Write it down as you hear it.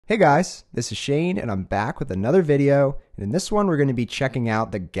Hey guys, this is Shane and I'm back with another video, and in this one we're going to be checking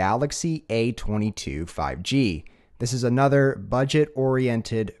out the Galaxy A22 5G. This is another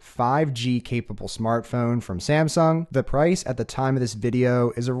budget-oriented 5G capable smartphone from Samsung. The price at the time of this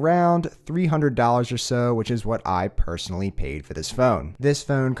video is around $300 or so, which is what I personally paid for this phone. This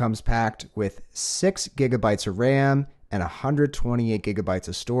phone comes packed with 6 gigabytes of RAM and 128 gigabytes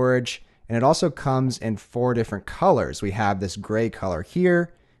of storage, and it also comes in 4 different colors. We have this gray color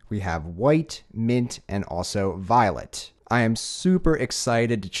here, we have white, mint, and also violet. I am super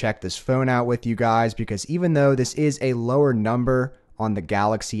excited to check this phone out with you guys because even though this is a lower number on the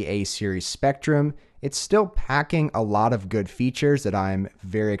Galaxy A series spectrum, it's still packing a lot of good features that I'm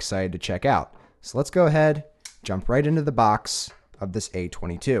very excited to check out. So let's go ahead, jump right into the box of this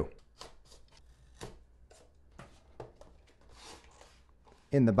A22.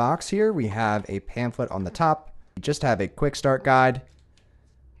 In the box here, we have a pamphlet on the top. We just have a quick start guide.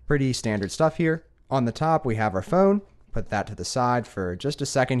 Pretty standard stuff here. On the top, we have our phone. Put that to the side for just a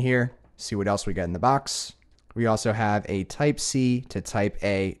second here. See what else we get in the box. We also have a Type-C to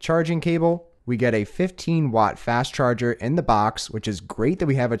Type-A charging cable. We get a 15-watt fast charger in the box, which is great that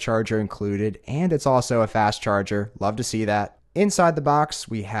we have a charger included, and it's also a fast charger. Love to see that. Inside the box,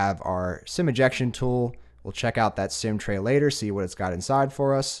 we have our SIM ejection tool. We'll check out that SIM tray later, see what it's got inside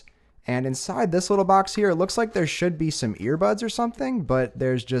for us. And inside this little box here, it looks like there should be some earbuds or something, but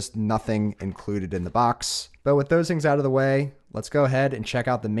there's just nothing included in the box. But with those things out of the way, let's go ahead and check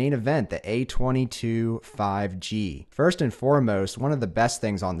out the main event, the A22 5G. First and foremost, one of the best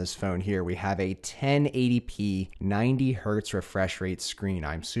things on this phone here, we have a 1080p 90 Hz refresh rate screen.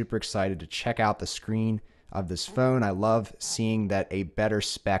 I'm super excited to check out the screen of this phone. I love seeing that a better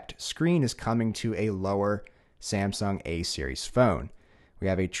spec'd screen is coming to a lower Samsung A series phone. We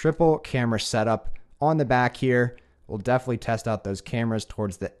have a triple camera setup on the back here. We'll definitely test out those cameras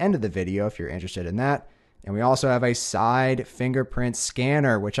towards the end of the video if you're interested in that. And we also have a side fingerprint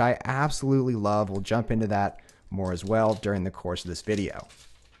scanner, which I absolutely love. We'll jump into that more as well during the course of this video.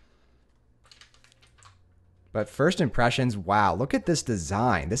 But first impressions, wow, look at this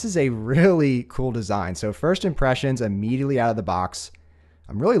design. This is a really cool design. So first impressions immediately out of the box.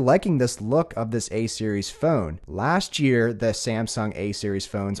 I'm really liking this look of this A series phone. Last year, the Samsung A series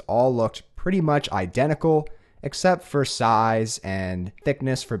phones all looked pretty much identical, except for size and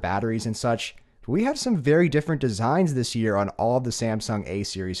thickness for batteries and such. But we have some very different designs this year on all of the Samsung A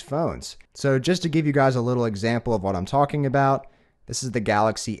series phones. So just to give you guys a little example of what I'm talking about, this is the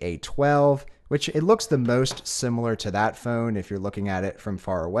Galaxy A12, which it looks the most similar to that phone if you're looking at it from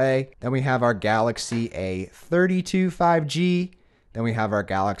far away. Then we have our Galaxy A32 5G. Then we have our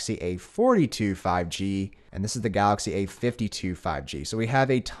Galaxy A42 5G, and this is the Galaxy A52 5G. So we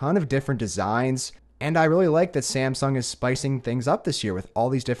have a ton of different designs, and I really like that Samsung is spicing things up this year with all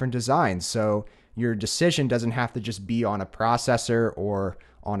these different designs. So your decision doesn't have to just be on a processor or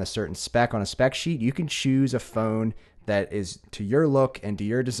on a certain spec on a spec sheet. You can choose a phone that is to your look and to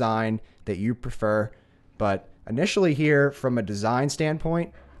your design that you prefer. But initially here, from a design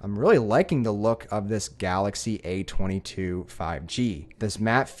standpoint, I'm really liking the look of this Galaxy A22 5G. This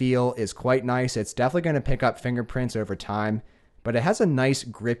matte feel is quite nice. It's definitely going to pick up fingerprints over time, but it has a nice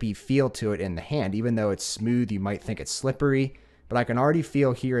grippy feel to it in the hand. Even though it's smooth, you might think it's slippery, but I can already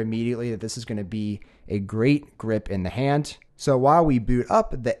feel here immediately that this is going to be a great grip in the hand. So while we boot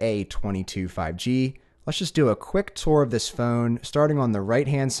up the A22 5G, let's just do a quick tour of this phone. Starting on the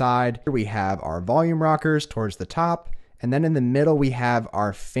right-hand side, here we have our volume rockers towards the top. And then in the middle, we have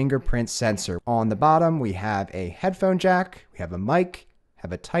our fingerprint sensor. On the bottom, we have a headphone jack, we have a mic,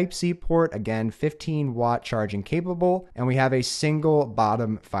 have a Type-C port, again, 15-watt charging capable, and we have a single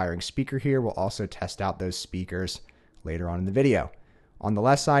bottom firing speaker here. We'll also test out those speakers later on in the video. On the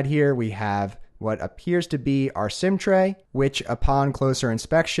left side here, we have what appears to be our SIM tray, which upon closer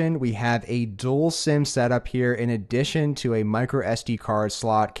inspection, we have a dual SIM setup here in addition to a micro SD card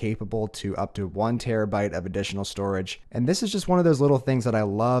slot capable to up to 1 terabyte of additional storage. And this is just one of those little things that I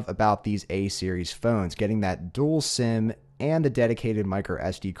love about these A series phones, getting that dual SIM and the dedicated micro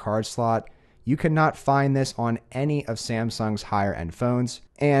SD card slot. You cannot find this on any of Samsung's higher end phones.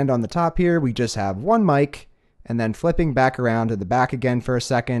 And on the top here, we just have one mic. And then flipping back around to the back again for a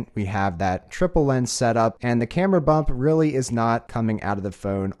second, we have that triple lens setup, and the camera bump really is not coming out of the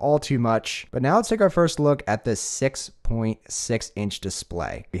phone all too much. But now let's take our first look at the 6.6 inch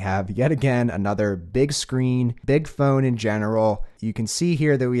display. We have yet again another big screen, big phone in general. You can see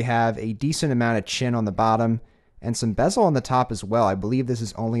here that we have a decent amount of chin on the bottom, and some bezel on the top as well. I believe this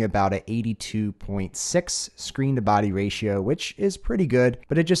is only about an 82.6 screen to body ratio, which is pretty good,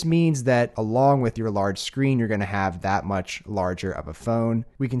 but it just means that along with your large screen, you're going to have that much larger of a phone.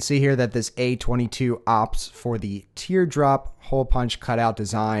 We can see here that this A22 opts for the teardrop hole punch cutout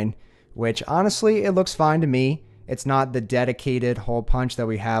design, which honestly, it looks fine to me. It's not the dedicated hole punch that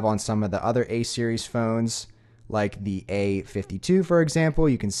we have on some of the other A series phones, like the A52, for example.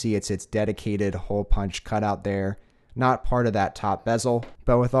 You can see it's its dedicated hole punch cutout there, not part of that top bezel.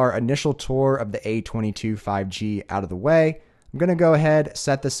 But with our initial tour of the A22 5G out of the way, I'm going to go ahead,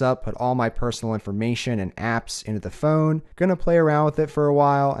 set this up, put all my personal information and apps into the phone, going to play around with it for a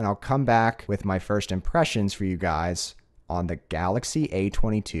while, and I'll come back with my first impressions for you guys on the Galaxy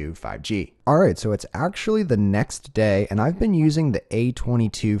A22 5G. Alright, so it's actually the next day, and I've been using the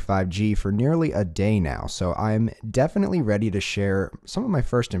A22 5G for nearly a day now, so I'm definitely ready to share some of my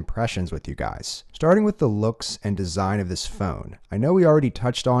first impressions with you guys. Starting with the looks and design of this phone. I know we already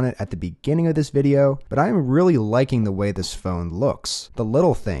touched on it at the beginning of this video, but I'm really liking the way this phone looks. The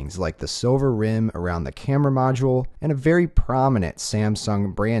little things like the silver rim around the camera module and a very prominent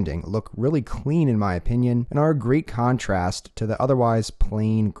Samsung branding look really clean in my opinion, and are a great contrast to the otherwise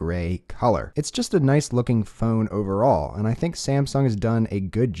plain gray color. It's just a nice looking phone overall, and I think Samsung has done a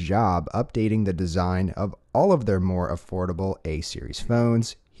good job updating the design of all of their more affordable A-series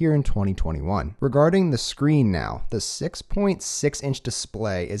phones here in 2021. Regarding the screen now, the 6.6-inch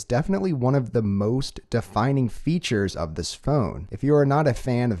display is definitely one of the most defining features of this phone. If you are not a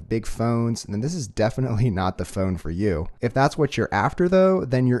fan of big phones, then this is definitely not the phone for you. If that's what you're after though,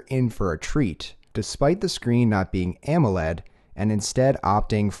 then you're in for a treat. Despite the screen not being AMOLED, and instead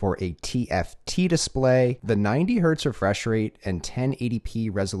opting for a TFT display, the 90 Hz refresh rate and 1080p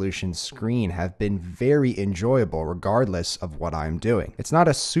resolution screen have been very enjoyable regardless of what I'm doing. It's not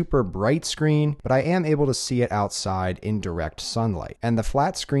a super bright screen, but I am able to see it outside in direct sunlight. And the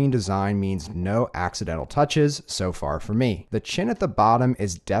flat screen design means no accidental touches so far for me. The chin at the bottom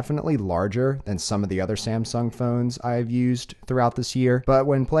is definitely larger than some of the other Samsung phones I've used throughout this year, but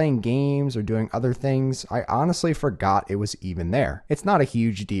when playing games or doing other things, I honestly forgot it was even there. It's not a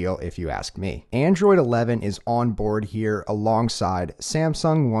huge deal if you ask me. Android 11 is on board here alongside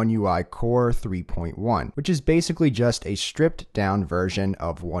Samsung One UI Core 3.1, which is basically just a stripped down version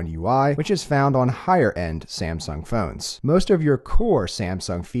of One UI, which is found on higher end Samsung phones. Most of your core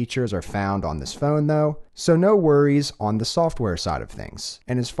Samsung features are found on this phone though, so no worries on the software side of things.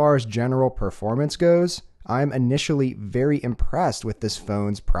 And as far as general performance goes, I'm initially very impressed with this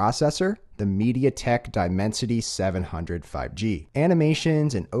phone's processor, the MediaTek Dimensity 700 5G.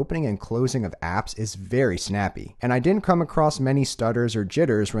 Animations and opening and closing of apps is very snappy, and I didn't come across many stutters or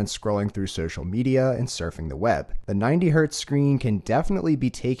jitters when scrolling through social media and surfing the web. The 90 Hz screen can definitely be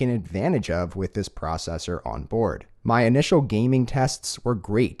taken advantage of with this processor on board. My initial gaming tests were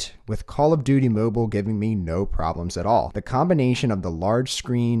great, with Call of Duty Mobile giving me no problems at all. The combination of the large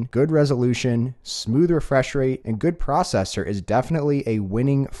screen, good resolution, smooth refresh rate, and good processor is definitely a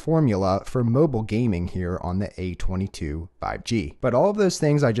winning formula for mobile gaming here on the A22 5G. But all of those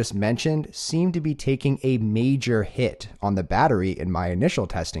things I just mentioned seem to be taking a major hit on the battery in my initial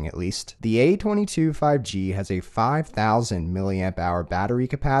testing at least. The A22 5G has a 5,000 milliamp hour battery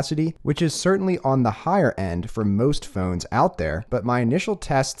capacity, which is certainly on the higher end for most phones out there, but my initial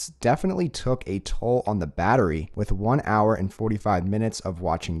tests definitely took a toll on the battery, with 1 hour and 45 minutes of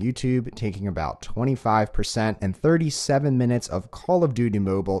watching YouTube taking about 25% and 37 minutes of Call of Duty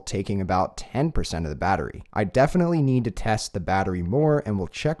Mobile taking about 10% of the battery. I definitely need to test the battery more, and we'll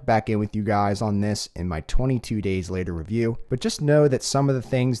check back in with you guys on this in my 22 days later review, but just know that some of the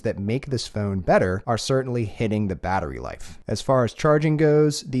things that make this phone better are certainly hitting the battery life. As far as charging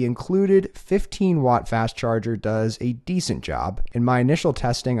goes, the included 15 watt fast charger does a decent job. In my initial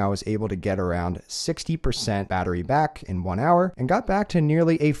testing, I was able to get around 60% battery back in 1 hour and got back to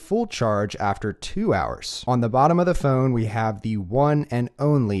nearly a full charge after 2 hours. On the bottom of the phone, we have the one and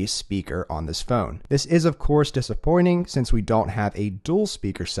only speaker on this phone. This is of course disappointing since we don't have a dual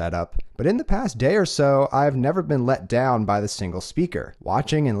speaker setup, but in the past day or so, I've never been let down by the single speaker.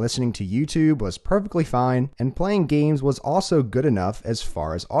 Watching and listening to YouTube was perfectly fine, and playing games was also good enough as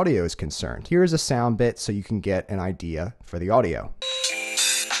far as audio is concerned. Here's a sound bit so you can get an idea for the audio.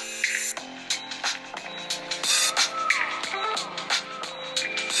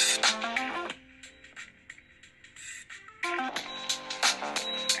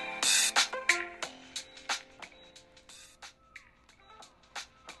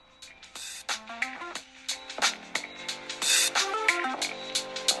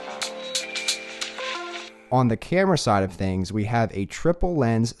 On the camera side of things, we have a triple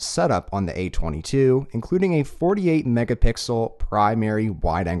lens setup on the A22, including a 48 megapixel primary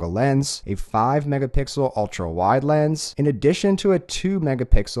wide-angle lens, a 5 megapixel ultra-wide lens, in addition to a 2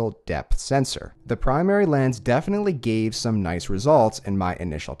 megapixel depth sensor. The primary lens definitely gave some nice results in my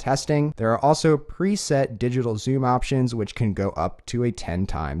initial testing. There are also preset digital zoom options which can go up to a 10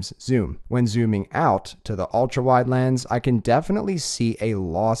 times zoom. When zooming out to the ultra-wide lens, I can definitely see a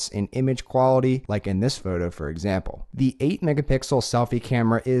loss in image quality, like in this photo for example. The 8 megapixel selfie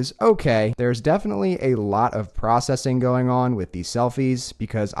camera is okay. There's definitely a lot of processing going on with these selfies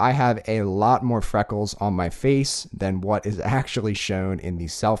because I have a lot more freckles on my face than what is actually shown in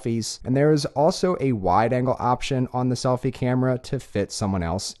these selfies. And there is also a wide angle option on the selfie camera to fit someone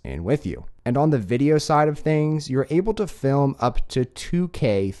else in with you. And on the video side of things, you're able to film up to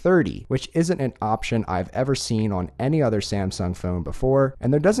 2K 30, which isn't an option I've ever seen on any other Samsung phone before,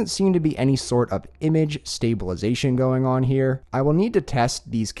 and there doesn't seem to be any sort of image stabilization going on here. I will need to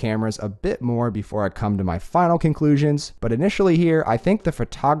test these cameras a bit more before I come to my final conclusions, but initially here, I think the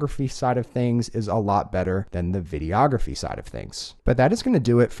photography side of things is a lot better than the videography side of things. But that is going to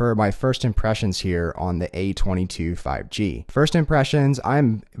do it for my first impressions here on the A22 5G. First impressions,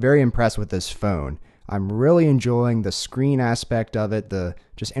 I'm very impressed with this phone. I'm really enjoying the screen aspect of it,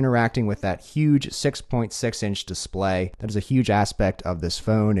 just interacting with that huge 6.6-inch display. That is a huge aspect of this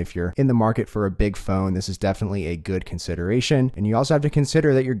phone. If you're in the market for a big phone, this is definitely a good consideration. And you also have to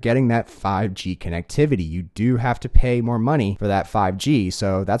consider that you're getting that 5G connectivity. You do have to pay more money for that 5G,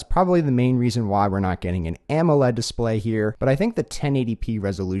 so that's probably the main reason why we're not getting an AMOLED display here. But I think the 1080p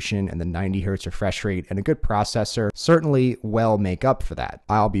resolution and the 90 Hz refresh rate and a good processor certainly well make up for that.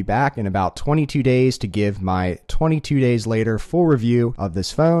 I'll be back in about 22 days to give my 22 days later full review of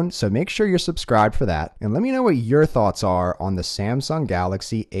this phone, so make sure you're subscribed for that. And let me know what your thoughts are on the Samsung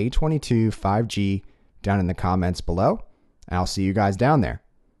Galaxy A22 5G down in the comments below. And I'll see you guys down there.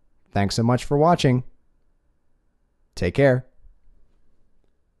 Thanks so much for watching. Take care.